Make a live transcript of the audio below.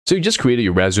So you just created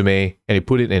your resume and you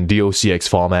put it in docx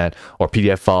format or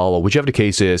PDF file or whichever the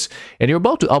case is, and you're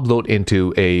about to upload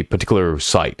into a particular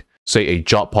site, say a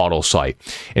job portal site,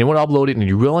 and you want to upload it and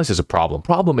you realize there's a problem.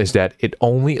 Problem is that it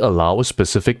only allows a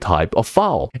specific type of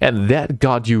file, and that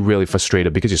got you really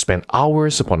frustrated because you spent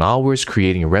hours upon hours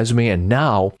creating a resume and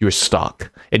now you're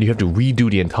stuck and you have to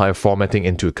redo the entire formatting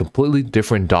into a completely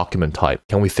different document type.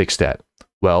 Can we fix that?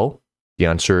 Well, the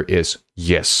answer is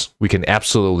yes, we can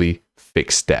absolutely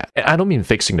fix that. And I don't mean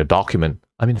fixing the document,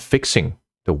 I mean fixing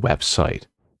the website.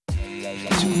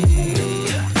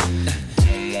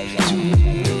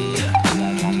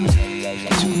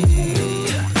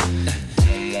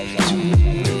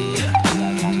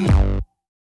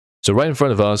 So right in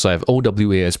front of us, I have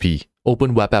OWASP,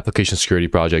 Open Web Application Security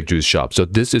Project Juice Shop. So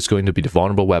this is going to be the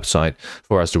vulnerable website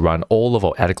for us to run all of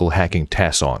our ethical hacking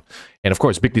tests on. And of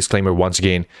course, big disclaimer once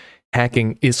again,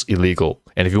 hacking is illegal.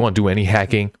 And if you want to do any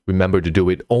hacking, remember to do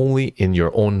it only in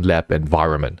your own lab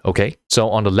environment, okay? So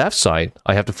on the left side,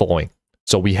 I have the following.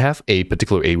 So we have a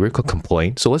particular area called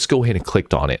complaint. So let's go ahead and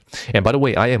click on it. And by the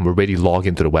way, I am already logged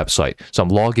into the website. So I'm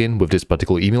logged in with this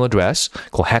particular email address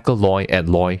called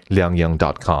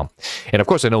hackerloy@loyliangyang.com. And of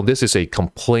course, I know this is a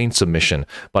complaint submission,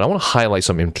 but I want to highlight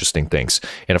some interesting things.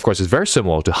 And of course, it's very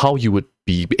similar to how you would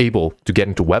be able to get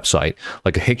into a website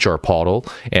like a HR portal,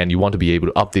 and you want to be able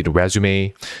to update the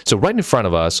resume. So right in front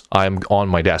of us, I'm on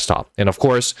my desktop. And of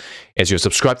course, as you're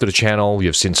subscribed to the channel,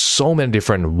 you've seen so many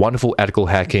different wonderful ethical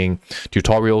hacking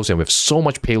tutorials, and we have so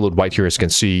much payload right here, as you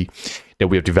can see, that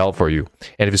we have developed for you.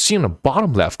 And if you see on the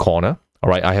bottom left corner, all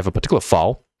right, I have a particular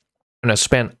file. And I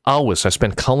spent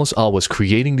countless hours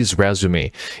creating this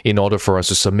resume in order for us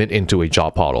to submit into a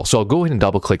job portal. So I'll go ahead and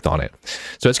double click on it.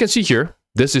 So as you can see here,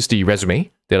 this is the resume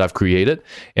that I've created.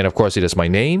 And of course, it has my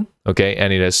name, okay?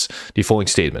 And it has the following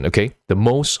statement, okay? The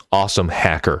most awesome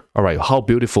hacker. All right, how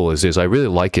beautiful is this? I really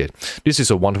like it. This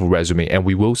is a wonderful resume and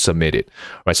we will submit it.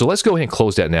 All right, so let's go ahead and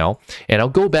close that now. And I'll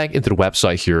go back into the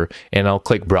website here and I'll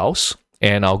click browse.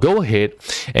 And I'll go ahead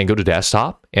and go to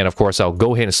desktop. And of course, I'll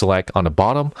go ahead and select on the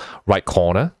bottom right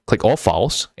corner, click all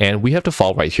files. And we have the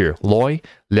file right here,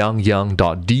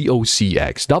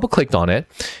 loyliangyang.docx. Double click on it.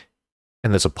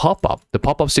 And there's a pop-up. The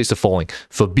pop-up says the following: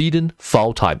 forbidden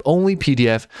file type, only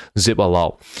PDF, zip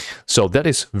allowed. So that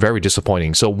is very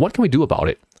disappointing. So what can we do about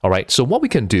it? All right, so what we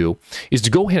can do is to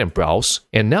go ahead and browse,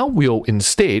 and now we'll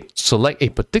instead select a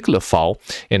particular file,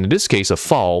 and in this case, a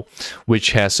file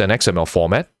which has an XML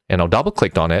format, and I'll double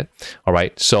click on it. All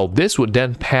right, so this would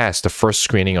then pass the first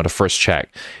screening or the first check,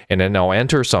 and then I'll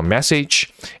enter some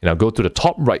message, and I'll go to the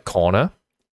top right corner,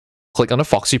 click on the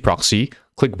Foxy Proxy,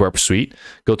 click Burp Suite,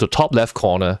 go to top left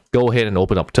corner, go ahead and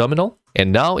open up Terminal.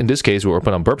 And now in this case, we'll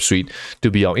open up Burp Suite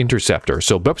to be our interceptor.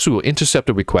 So Burp Suite will intercept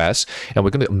the request, and we're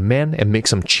going to amend and make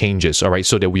some changes, all right,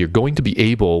 so that we are going to be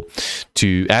able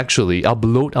to actually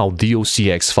upload our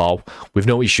docx file with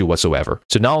no issue whatsoever.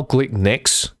 So now I'll click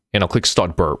Next, and I'll click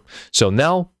Start Burp. So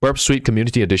now Burp Suite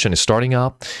Community Edition is starting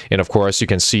up. And of course, you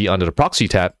can see under the Proxy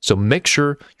tab, so make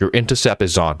sure your intercept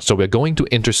is on. So we're going to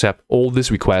intercept all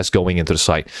these requests going into the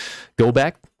site. Go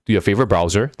back to your favorite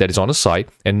browser that is on the site,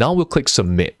 and now we'll click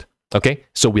Submit. Okay,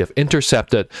 so we have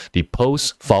intercepted the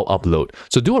post file upload.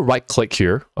 So do a right click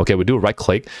here. Okay, we'll do a right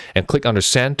click and click under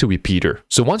Send to Repeater.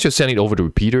 So once you're sending it over to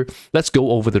Repeater, let's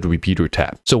go over to the Repeater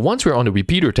tab. So once we're on the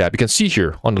Repeater tab, you can see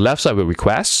here on the left side with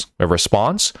requests, a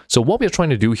response. So what we're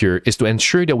trying to do here is to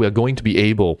ensure that we are going to be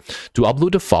able to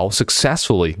upload the file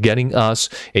successfully, getting us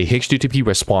a HTTP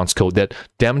response code that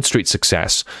demonstrates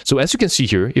success. So as you can see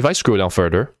here, if I scroll down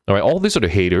further, all right, all these are the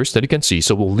headers that you can see.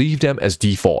 So we'll leave them as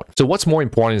default. So what's more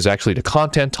important is actually the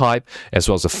content type as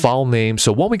well as the file name.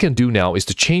 So what we can do now is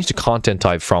to change the content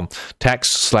type from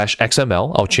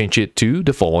text/XML. I'll change it to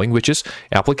the following, which is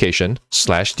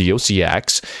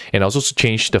application/docx, and I'll also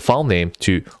change the file name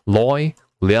to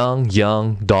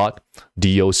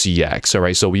loyliangyang.docx. All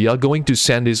right, so we are going to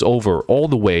send this over all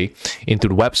the way into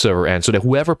the web server end so that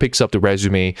whoever picks up the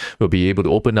resume will be able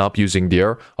to open up using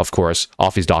their, of course,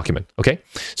 Office document. Okay,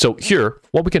 so here,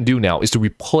 what we can do now is to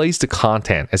replace the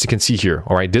content, as you can see here.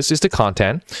 All right, this is the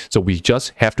content, so we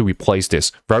just have to replace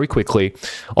this very quickly.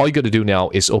 All you got to do now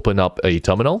is open up a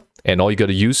terminal, and all you got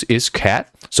to use is cat.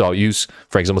 So I'll use,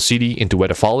 for example, cd into where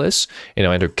the file is, and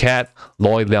I'll enter cat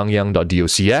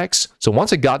loyliangyang.docx. So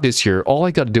once I got this here, all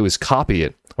I got to do is copy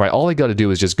it. All right, all I got to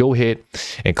do is just go ahead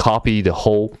and copy the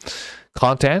whole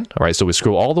content. All right, so we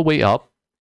scroll all the way up,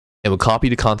 and we'll copy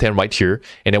the content right here,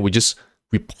 and then we just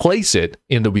replace it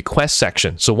in the request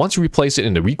section. So once you replace it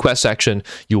in the request section,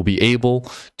 you'll be able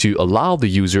to allow the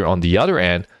user on the other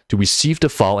end to receive the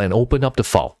file and open up the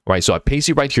file, right? So I paste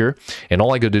it right here, and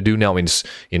all I got to do now is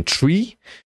in 3,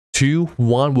 2,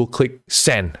 1, we'll click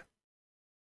send.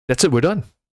 That's it, we're done.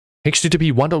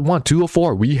 HTTP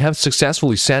 1.1.204, we have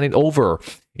successfully sent it over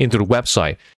into the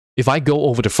website. If I go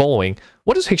over the following,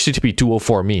 what does HTTP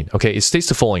 204 mean? Okay, it states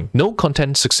the following: no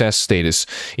content success status.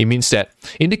 It means that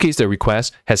indicates the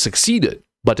request has succeeded,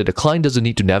 but that the client doesn't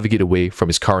need to navigate away from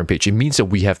its current page. It means that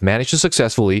we have managed to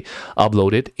successfully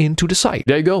upload it into the site.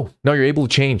 There you go. Now you're able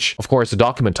to change, of course, the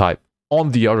document type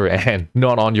on the other end,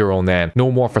 not on your own end.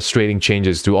 No more frustrating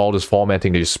changes to all this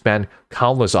formatting that you spend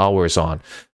countless hours on.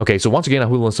 Okay, so once again, I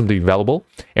will learn something valuable,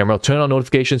 and we'll turn on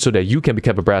notifications so that you can be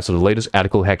kept abreast of the latest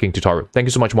ethical hacking tutorial. Thank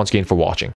you so much once again for watching.